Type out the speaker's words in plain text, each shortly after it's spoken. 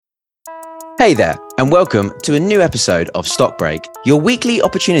Hey there, and welcome to a new episode of Stock Break, your weekly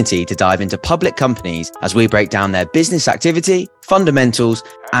opportunity to dive into public companies as we break down their business activity, fundamentals,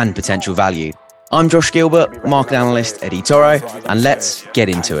 and potential value. I'm Josh Gilbert, market analyst at eToro, and let's get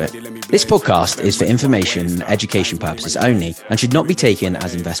into it. This podcast is for information and education purposes only and should not be taken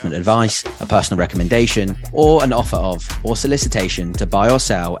as investment advice, a personal recommendation, or an offer of or solicitation to buy or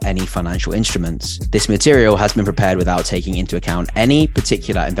sell any financial instruments. This material has been prepared without taking into account any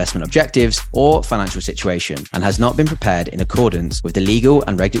particular investment objectives or financial situation and has not been prepared in accordance with the legal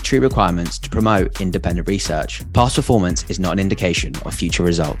and regulatory requirements to promote independent research. Past performance is not an indication of future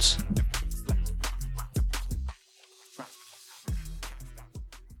results.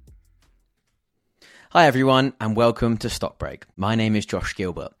 Hi everyone, and welcome to Stock Break. My name is Josh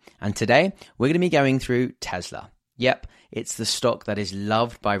Gilbert, and today we're going to be going through Tesla. Yep, it's the stock that is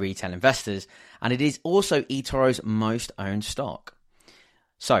loved by retail investors, and it is also eToro's most owned stock.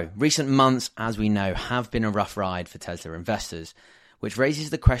 So, recent months, as we know, have been a rough ride for Tesla investors, which raises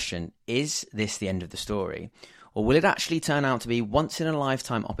the question, is this the end of the story? Or will it actually turn out to be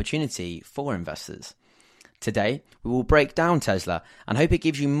once-in-a-lifetime opportunity for investors? Today, we will break down Tesla and hope it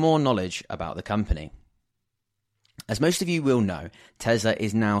gives you more knowledge about the company. As most of you will know, Tesla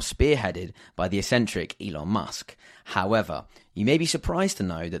is now spearheaded by the eccentric Elon Musk. However, you may be surprised to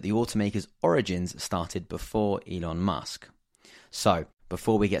know that the automaker's origins started before Elon Musk. So,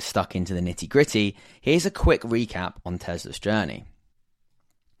 before we get stuck into the nitty-gritty, here's a quick recap on Tesla's journey.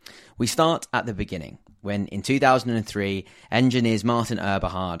 We start at the beginning, when in 2003, engineers Martin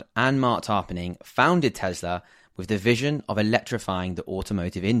Eberhard and Mark Tarpenning founded Tesla with the vision of electrifying the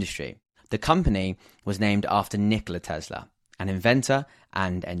automotive industry. The company was named after Nikola Tesla, an inventor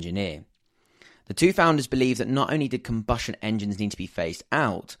and engineer. The two founders believed that not only did combustion engines need to be phased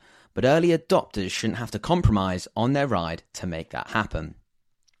out, but early adopters shouldn't have to compromise on their ride to make that happen.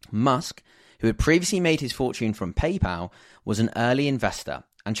 Musk, who had previously made his fortune from PayPal, was an early investor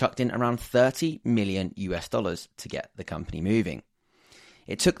and chucked in around $30 million to get the company moving.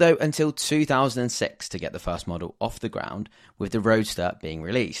 It took, though, until 2006 to get the first model off the ground, with the Roadster being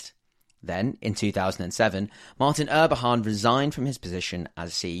released. Then, in 2007, Martin Eberhard resigned from his position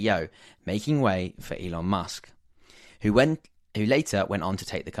as CEO, making way for Elon Musk, who later went on to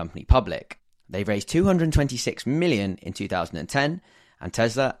take the company public. They raised $226 million in 2010, and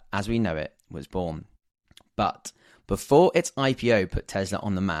Tesla, as we know it, was born. But before its IPO put Tesla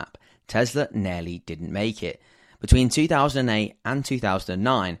on the map, Tesla nearly didn't make it. Between 2008 and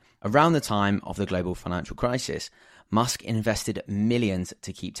 2009, around the time of the global financial crisis, Musk invested millions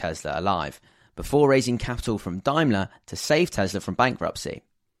to keep Tesla alive, before raising capital from Daimler to save Tesla from bankruptcy.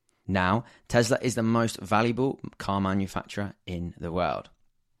 Now, Tesla is the most valuable car manufacturer in the world.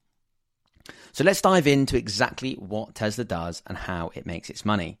 So let's dive into exactly what Tesla does and how it makes its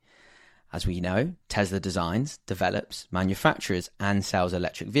money. As we know, Tesla designs, develops, manufactures, and sells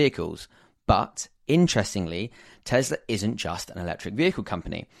electric vehicles. But, interestingly, Tesla isn't just an electric vehicle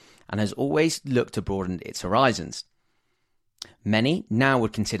company and has always looked to broaden its horizons. Many now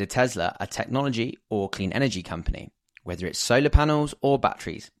would consider Tesla a technology or clean energy company. Whether it's solar panels or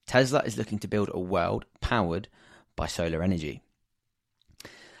batteries, Tesla is looking to build a world powered by solar energy.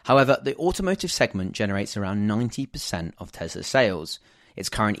 However, the automotive segment generates around 90% of Tesla's sales. Its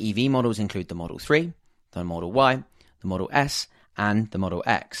current EV models include the Model 3, the Model Y, the Model S, and the Model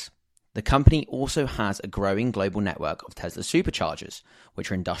X. The company also has a growing global network of Tesla superchargers, which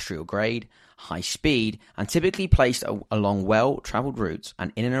are industrial grade, high speed, and typically placed along well-traveled routes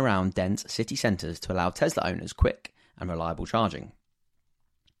and in and around dense city centers to allow Tesla owners quick and reliable charging.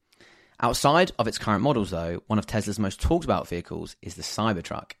 Outside of its current models, though, one of Tesla's most talked about vehicles is the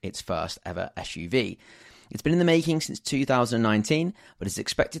Cybertruck, its first ever SUV. It's been in the making since 2019, but is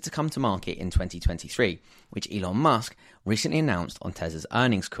expected to come to market in 2023, which Elon Musk recently announced on Tesla's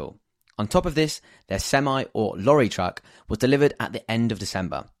earnings call. On top of this, their semi or lorry truck was delivered at the end of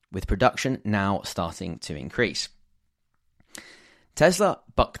December, with production now starting to increase. Tesla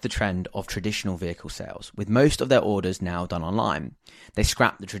bucked the trend of traditional vehicle sales, with most of their orders now done online. They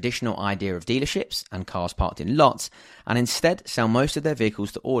scrapped the traditional idea of dealerships and cars parked in lots, and instead sell most of their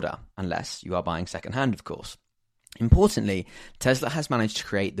vehicles to order, unless you are buying second-hand, of course. Importantly, Tesla has managed to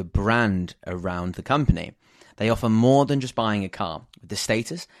create the brand around the company. They offer more than just buying a car, with the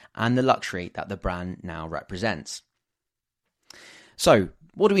status and the luxury that the brand now represents. So,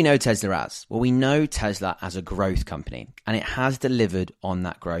 what do we know Tesla as? Well, we know Tesla as a growth company, and it has delivered on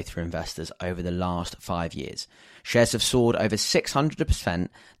that growth for investors over the last 5 years. Shares have soared over 600%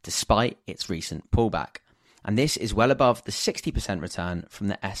 despite its recent pullback, and this is well above the 60% return from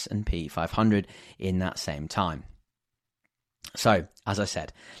the S&P 500 in that same time. So, as I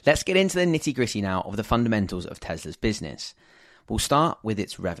said, let's get into the nitty-gritty now of the fundamentals of Tesla's business. We'll start with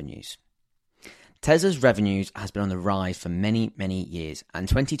its revenues. Tesla's revenues has been on the rise for many, many years, and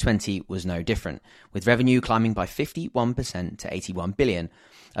 2020 was no different, with revenue climbing by 51% to 81 billion,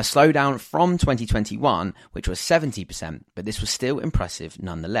 a slowdown from 2021, which was 70%, but this was still impressive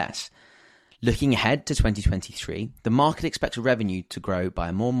nonetheless. Looking ahead to 2023, the market expects revenue to grow by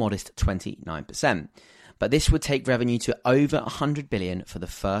a more modest 29%, but this would take revenue to over 100 billion for the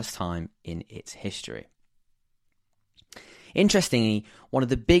first time in its history. Interestingly, one of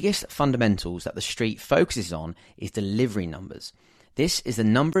the biggest fundamentals that the street focuses on is delivery numbers. This is the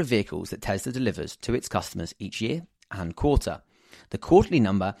number of vehicles that Tesla delivers to its customers each year and quarter. The quarterly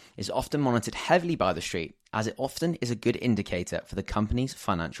number is often monitored heavily by the street, as it often is a good indicator for the company's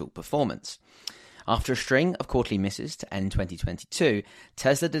financial performance. After a string of quarterly misses to end 2022,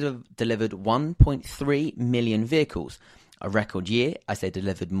 Tesla delivered 1.3 million vehicles, a record year as they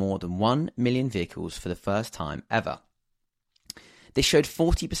delivered more than 1 million vehicles for the first time ever. This showed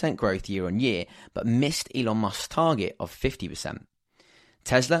 40% growth year on year, but missed Elon Musk's target of 50%.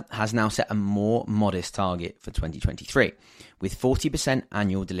 Tesla has now set a more modest target for 2023, with 40%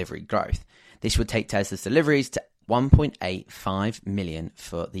 annual delivery growth. This would take Tesla's deliveries to 1.85 million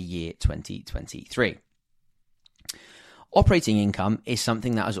for the year 2023. Operating income is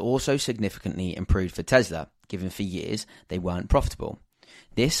something that has also significantly improved for Tesla, given for years they weren't profitable.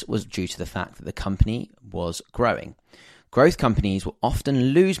 This was due to the fact that the company was growing. Growth companies will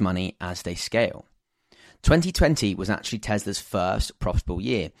often lose money as they scale. 2020 was actually Tesla's first profitable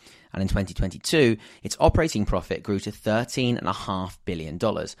year, and in 2022, its operating profit grew to $13.5 billion,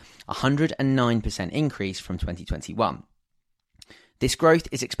 a 109% increase from 2021. This growth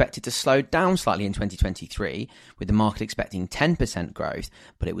is expected to slow down slightly in 2023, with the market expecting 10% growth,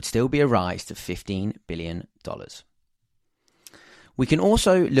 but it would still be a rise to $15 billion. We can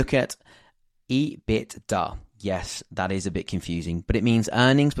also look at EBITDA. Yes, that is a bit confusing, but it means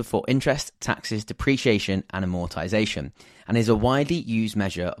earnings before interest, taxes, depreciation, and amortization, and is a widely used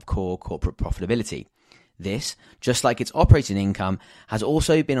measure of core corporate profitability. This, just like its operating income, has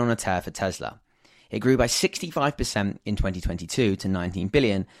also been on a tear for Tesla. It grew by 65% in 2022 to 19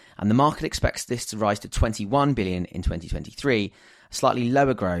 billion, and the market expects this to rise to 21 billion in 2023, slightly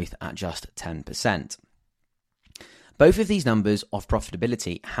lower growth at just 10%. Both of these numbers of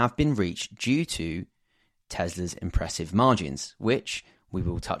profitability have been reached due to Tesla's impressive margins, which we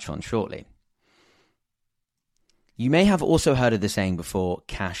will touch on shortly. You may have also heard of the saying before,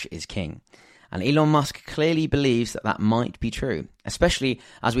 cash is king, and Elon Musk clearly believes that that might be true, especially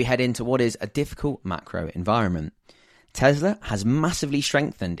as we head into what is a difficult macro environment. Tesla has massively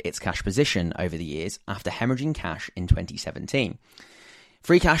strengthened its cash position over the years after hemorrhaging cash in 2017.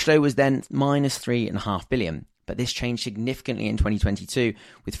 Free cash flow was then minus $3.5 billion. But this changed significantly in 2022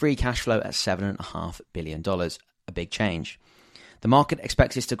 with free cash flow at $7.5 billion, a big change. The market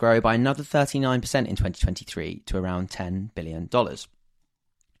expects this to grow by another 39% in 2023 to around $10 billion.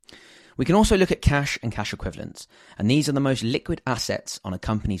 We can also look at cash and cash equivalents, and these are the most liquid assets on a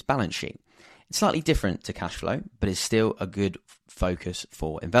company's balance sheet. It's slightly different to cash flow, but is still a good focus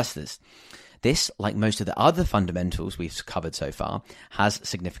for investors. This, like most of the other fundamentals we've covered so far, has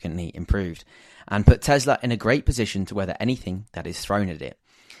significantly improved and put Tesla in a great position to weather anything that is thrown at it.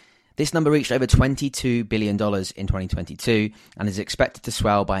 This number reached over $22 billion in 2022 and is expected to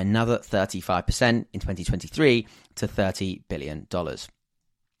swell by another 35% in 2023 to $30 billion.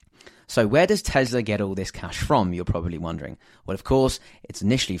 So where does Tesla get all this cash from, you're probably wondering? Well, of course, it's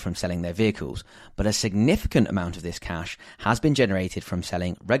initially from selling their vehicles, but a significant amount of this cash has been generated from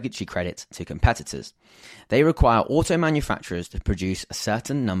selling regulatory credits to competitors. They require auto manufacturers to produce a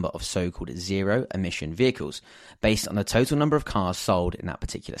certain number of so-called zero-emission vehicles based on the total number of cars sold in that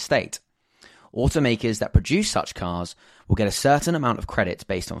particular state. Automakers that produce such cars will get a certain amount of credits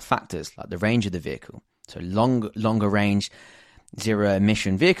based on factors like the range of the vehicle. So longer range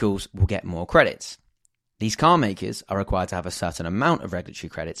zero-emission vehicles will get more credits. These car makers are required to have a certain amount of regulatory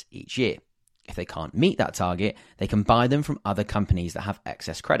credits each year. If they can't meet that target, they can buy them from other companies that have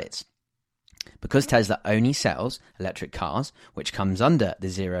excess credits. Because Tesla only sells electric cars, which comes under the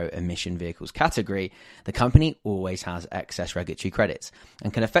zero-emission vehicles category, the company always has excess regulatory credits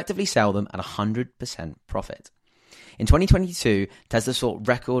and can effectively sell them at 100% profit. In 2022, Tesla saw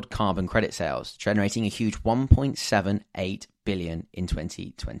record carbon credit sales, generating a huge $1.78 billion in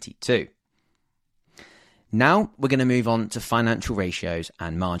 2022. Now we're going to move on to financial ratios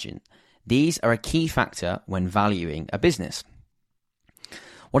and margin. These are a key factor when valuing a business.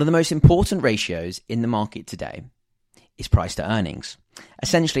 One of the most important ratios in the market today is price to earnings.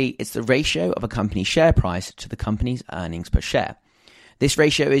 Essentially, it's the ratio of a company's share price to the company's earnings per share. This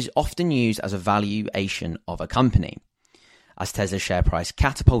ratio is often used as a valuation of a company. As Tesla's share price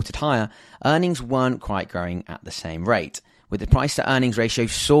catapulted higher, earnings weren't quite growing at the same rate, with the price to earnings ratio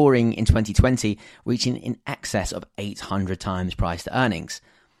soaring in 2020, reaching in excess of 800 times price to earnings.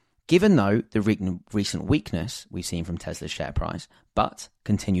 Given, though, the recent weakness we've seen from Tesla's share price, but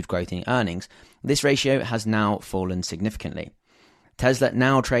continued growth in earnings, this ratio has now fallen significantly. Tesla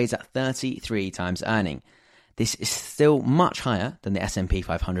now trades at 33 times earning. This is still much higher than the S&P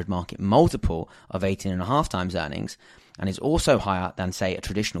 500 market multiple of 18.5 times earnings, and is also higher than, say, a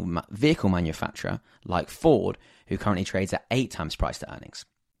traditional vehicle manufacturer like Ford, who currently trades at 8 times price to earnings.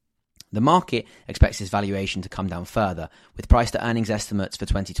 The market expects this valuation to come down further, with price to earnings estimates for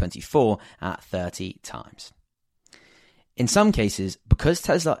 2024 at 30 times. In some cases, because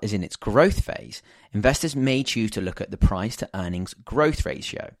Tesla is in its growth phase, investors may choose to look at the price to earnings growth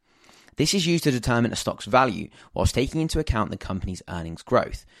ratio. This is used to determine a stock's value whilst taking into account the company's earnings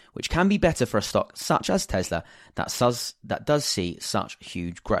growth, which can be better for a stock such as Tesla that does see such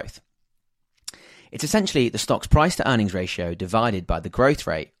huge growth. It's essentially the stock's price to earnings ratio divided by the growth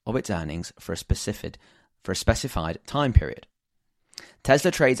rate of its earnings for a specified time period.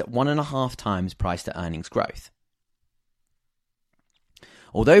 Tesla trades at 1.5 times price to earnings growth.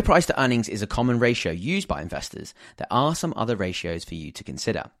 Although price to earnings is a common ratio used by investors, there are some other ratios for you to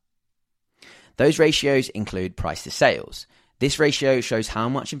consider. Those ratios include price to sales. This ratio shows how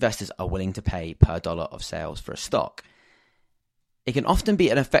much investors are willing to pay per dollar of sales for a stock. It can often be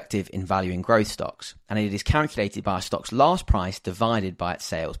ineffective in valuing growth stocks, and it is calculated by a stock's last price divided by its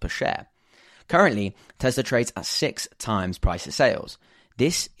sales per share. Currently, Tesla trades at 6 times price to sales.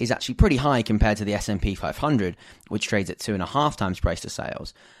 This is actually pretty high compared to the S&P 500, which trades at 2.5 times price to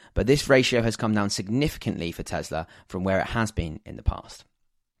sales, but this ratio has come down significantly for Tesla from where it has been in the past.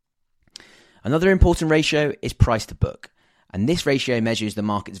 Another important ratio is price to book, and this ratio measures the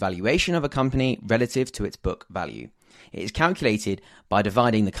market's valuation of a company relative to its book value. It is calculated by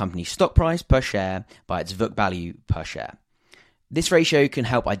dividing the company's stock price per share by its book value per share. This ratio can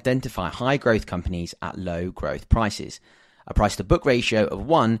help identify high growth companies at low growth prices. A price to book ratio of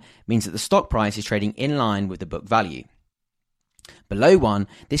 1 means that the stock price is trading in line with the book value. Below 1,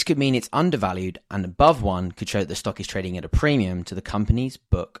 this could mean it's undervalued, and above 1 could show that the stock is trading at a premium to the company's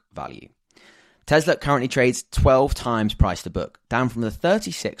book value. Tesla currently trades 12 times price to book, down from the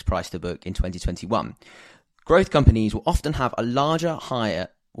 36 price to book in 2021. Growth companies will often have a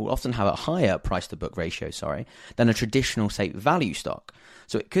higher price to book ratio, than a traditional, say, value stock.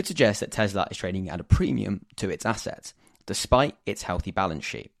 So it could suggest that Tesla is trading at a premium to its assets, despite its healthy balance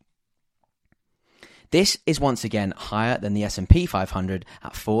sheet. This is once again higher than the S&P 500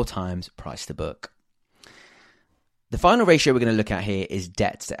 at 4 times price to book. The final ratio we're going to look at here is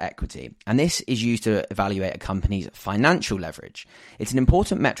debt to equity, and this is used to evaluate a company's financial leverage. It's an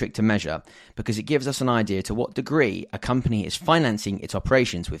important metric to measure because it gives us an idea to what degree a company is financing its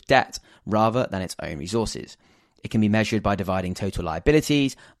operations with debt rather than its own resources. It can be measured by dividing total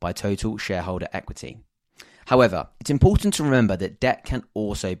liabilities by total shareholder equity. However, it's important to remember that debt can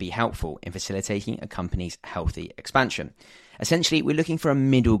also be helpful in facilitating a company's healthy expansion. Essentially, we're looking for a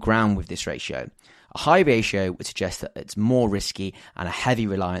middle ground with this ratio. A high ratio would suggest that it's more risky and a heavy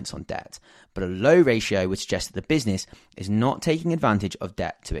reliance on debt, but a low ratio would suggest that the business is not taking advantage of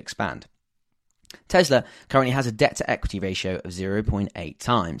debt to expand. Tesla currently has a debt to equity ratio of 0.8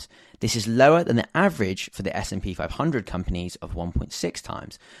 times. This is lower than the average for the S&P 500 companies of 1.6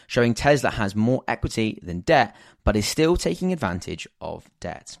 times, showing Tesla has more equity than debt, but is still taking advantage of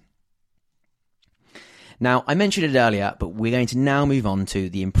debt. Now, I mentioned it earlier, but we're going to now move on to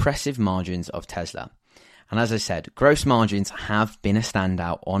the impressive margins of Tesla. And as I said, gross margins have been a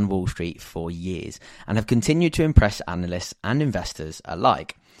standout on Wall Street for years and have continued to impress analysts and investors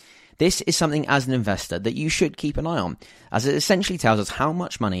alike. This is something as an investor that you should keep an eye on, as it essentially tells us how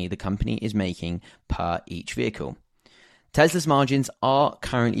much money the company is making per each vehicle. Tesla's margins are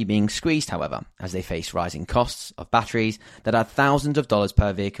currently being squeezed, however, as they face rising costs of batteries that add thousands of dollars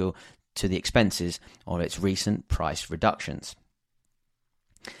per vehicle to the expenses of its recent price reductions.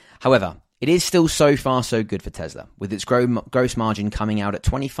 However, it is still so far so good for Tesla, with its gross margin coming out at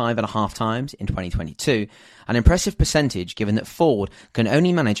 25.5 times in 2022, an impressive percentage given that Ford can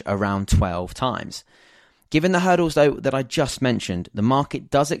only manage around 12 times. Given the hurdles, though, that I just mentioned, the market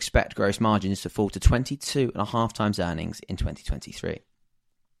does expect gross margins to fall to 22.5 times earnings in 2023.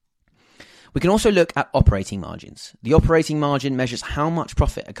 We can also look at operating margins. The operating margin measures how much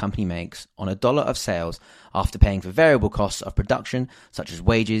profit a company makes on a dollar of sales after paying for variable costs of production, such as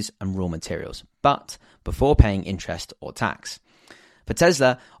wages and raw materials, but before paying interest or tax. For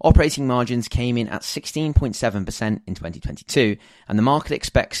Tesla, operating margins came in at 16.7% in 2022, and the market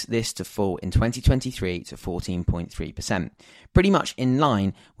expects this to fall in 2023 to 14.3%, pretty much in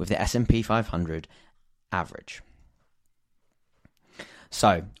line with the S&P 500 average.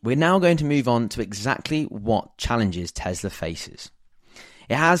 So, we're now going to move on to exactly what challenges Tesla faces.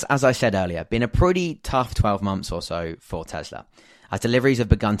 It has, as I said earlier, been a pretty tough 12 months or so for Tesla, as deliveries have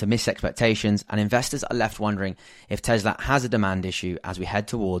begun to miss expectations and investors are left wondering if Tesla has a demand issue as we head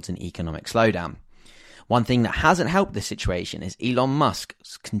towards an economic slowdown. One thing that hasn't helped this situation is Elon Musk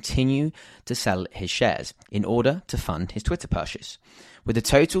continue to sell his shares in order to fund his Twitter purchase, with the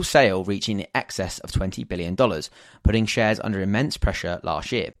total sale reaching in excess of $20 billion, putting shares under immense pressure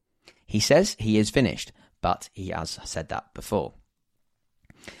last year. He says he is finished, but he has said that before.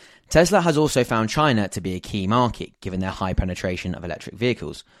 Tesla has also found China to be a key market given their high penetration of electric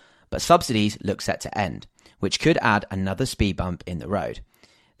vehicles, but subsidies look set to end, which could add another speed bump in the road.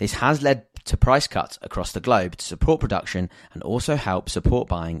 This has led to price cuts across the globe to support production and also help support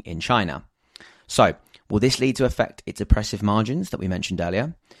buying in China. So, will this lead to affect its oppressive margins that we mentioned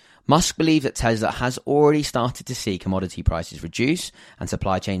earlier? Musk believes that Tesla has already started to see commodity prices reduce and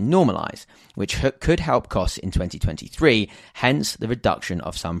supply chain normalize, which could help costs in 2023, hence the reduction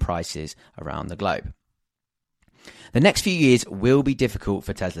of some prices around the globe. The next few years will be difficult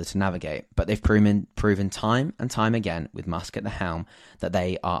for Tesla to navigate, but they've proven time and time again with Musk at the helm that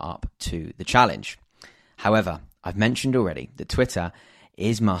they are up to the challenge. However, I've mentioned already that Twitter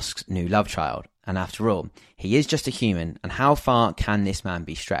is Musk's new love child, and after all, he is just a human, and how far can this man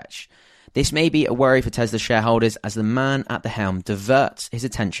be stretched? This may be a worry for Tesla shareholders as the man at the helm diverts his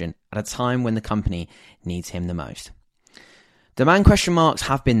attention at a time when the company needs him the most. Demand question marks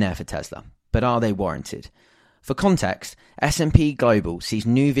have been there for Tesla, but are they warranted? For context, S&P Global sees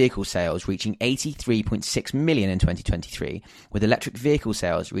new vehicle sales reaching 83.6 million in 2023, with electric vehicle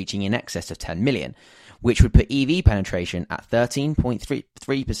sales reaching in excess of 10 million, which would put EV penetration at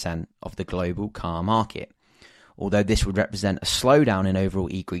 13.3% of the global car market. Although this would represent a slowdown in overall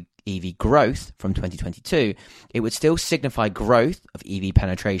EV growth from 2022, it would still signify growth of EV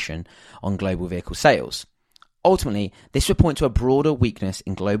penetration on global vehicle sales. Ultimately, this would point to a broader weakness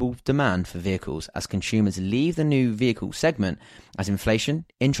in global demand for vehicles as consumers leave the new vehicle segment as inflation,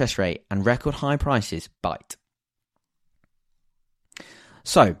 interest rate, and record high prices bite.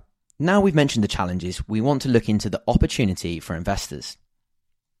 So, now we've mentioned the challenges, we want to look into the opportunity for investors.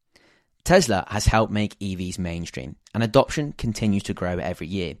 Tesla has helped make EVs mainstream, and adoption continues to grow every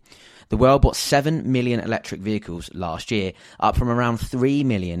year. The world bought 7 million electric vehicles last year, up from around 3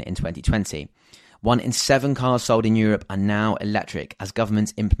 million in 2020. 1 in 7 cars sold in Europe are now electric as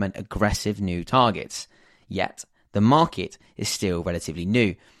governments implement aggressive new targets. Yet, the market is still relatively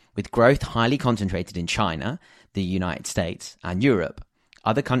new, with growth highly concentrated in China, the United States, and Europe.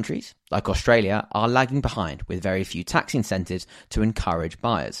 Other countries, like Australia, are lagging behind with very few tax incentives to encourage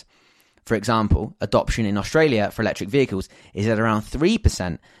buyers. For example, adoption in Australia for electric vehicles is at around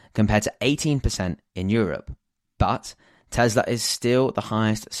 3% compared to 18% in Europe. But Tesla is still the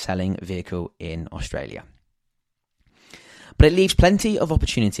highest selling vehicle in Australia. But it leaves plenty of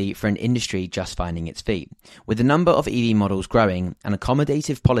opportunity for an industry just finding its feet, with the number of EV models growing and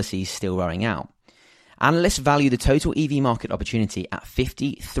accommodative policies still rolling out. Analysts value the total EV market opportunity at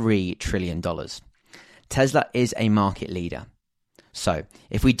 $53 trillion. Tesla is a market leader. So,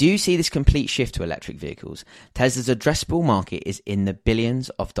 if we do see this complete shift to electric vehicles, Tesla's addressable market is in the billions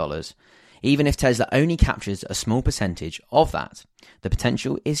of dollars. Even if Tesla only captures a small percentage of that, the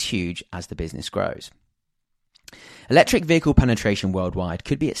potential is huge as the business grows. Electric vehicle penetration worldwide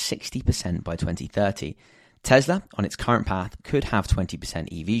could be at 60% by 2030. Tesla, on its current path, could have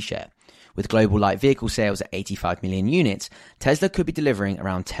 20% EV share. With global light vehicle sales at 85 million units, Tesla could be delivering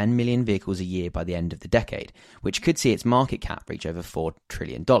around 10 million vehicles a year by the end of the decade, which could see its market cap reach over $4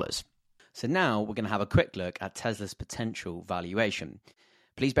 trillion. So now we're going to have a quick look at Tesla's potential valuation.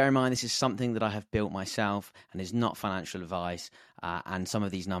 Please bear in mind this is something that I have built myself and is not financial advice, and some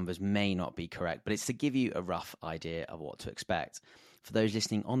of these numbers may not be correct, but it's to give you a rough idea of what to expect. For those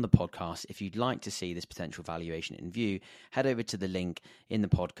listening on the podcast, if you'd like to see this potential valuation in view, head over to the link in the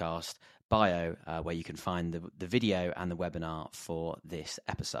podcast bio where you can find the video and the webinar for this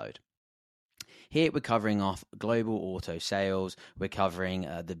episode. Here we're covering off global auto sales, we're covering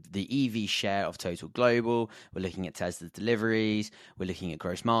the EV share of total global, we're looking at Tesla deliveries, we're looking at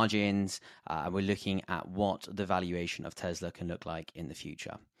gross margins, and we're looking at what the valuation of Tesla can look like in the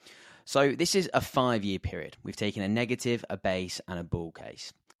future. So this is a 5-year period. We've taken a negative, a base, and a bull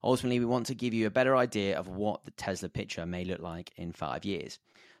case. Ultimately, we want to give you a better idea of what the Tesla picture may look like in 5 years.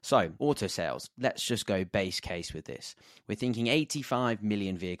 So, auto sales, let's just go base case with this. We're thinking 85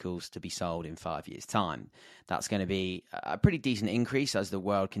 million vehicles to be sold in 5 years' time. That's going to be a pretty decent increase as the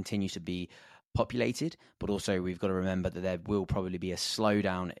world continues to be populated, but also we've got to remember that there will probably be a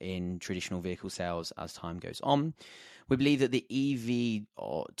slowdown in traditional vehicle sales as time goes on. We believe that the EV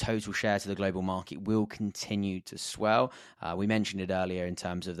or total share to the global market will continue to swell. We mentioned it earlier in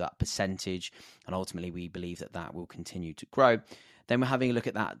terms of that percentage, and ultimately we believe that that will continue to grow. Then we're having a look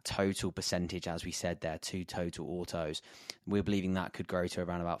at that total percentage, as we said there, to total autos. We're believing that could grow to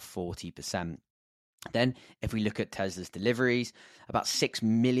around about 40%. Then, if we look at Tesla's deliveries, about 6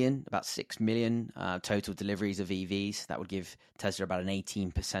 million total deliveries of EVs. That would give Tesla about an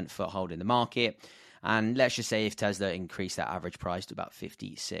 18% foothold in the market. And let's just say if Tesla increased that average price to about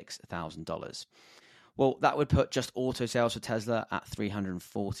 $56,000. Well, that would put just auto sales for Tesla at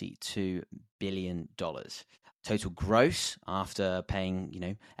 $342 billion. Total gross, after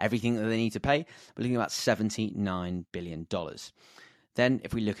paying, everything that they need to pay, we're looking at about $79 billion. Then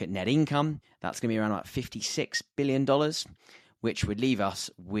if we look at net income, that's going to be around about $56 billion, which would leave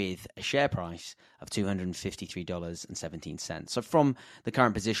us with a share price of $253.17. So from the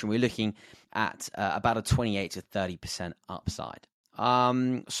current position, we're looking at about a 28 to 30% upside.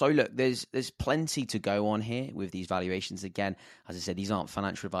 So look, there's plenty to go on here with these valuations. Again, as I said, these aren't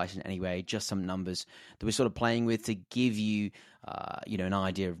financial advice in any way, just some numbers that we're sort of playing with to give you, an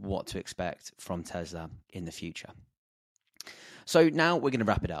idea of what to expect from Tesla in the future. So now we're going to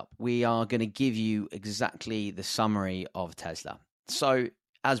wrap it up. We are going to give you exactly the summary of Tesla. So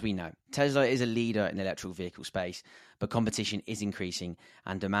as we know, Tesla is a leader in the electric vehicle space, but competition is increasing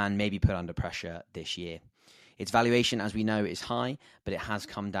and demand may be put under pressure this year. Its valuation, as we know, is high, but it has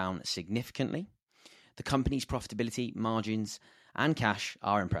come down significantly. The company's profitability, margins, and cash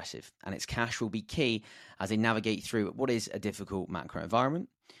are impressive, and its cash will be key as they navigate through what is a difficult macro environment.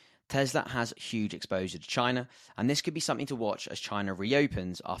 Tesla has huge exposure to China, and this could be something to watch as China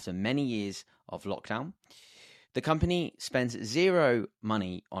reopens after many years of lockdown. The company spends zero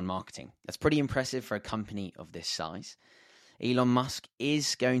money on marketing. That's pretty impressive for a company of this size. Elon Musk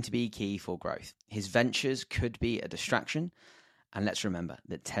is going to be key for growth. His ventures could be a distraction, and let's remember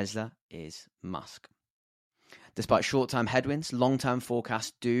that Tesla is Musk. Despite short-term headwinds, long-term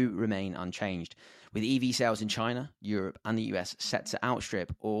forecasts do remain unchanged, with EV sales in China, Europe, and the US set to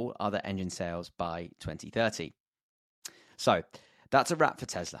outstrip all other engine sales by 2030. So, that's a wrap for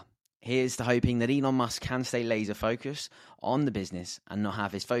Tesla. Here's to hoping that Elon Musk can stay laser-focused on the business and not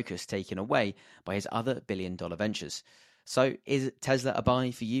have his focus taken away by his other billion-dollar ventures. So, is Tesla a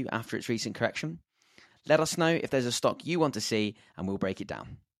buy for you after its recent correction? Let us know if there's a stock you want to see, and we'll break it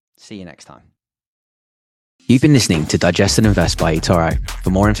down. See you next time. You've been listening to Digest and Invest by eToro. For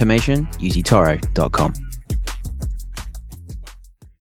more information, use eToro.com.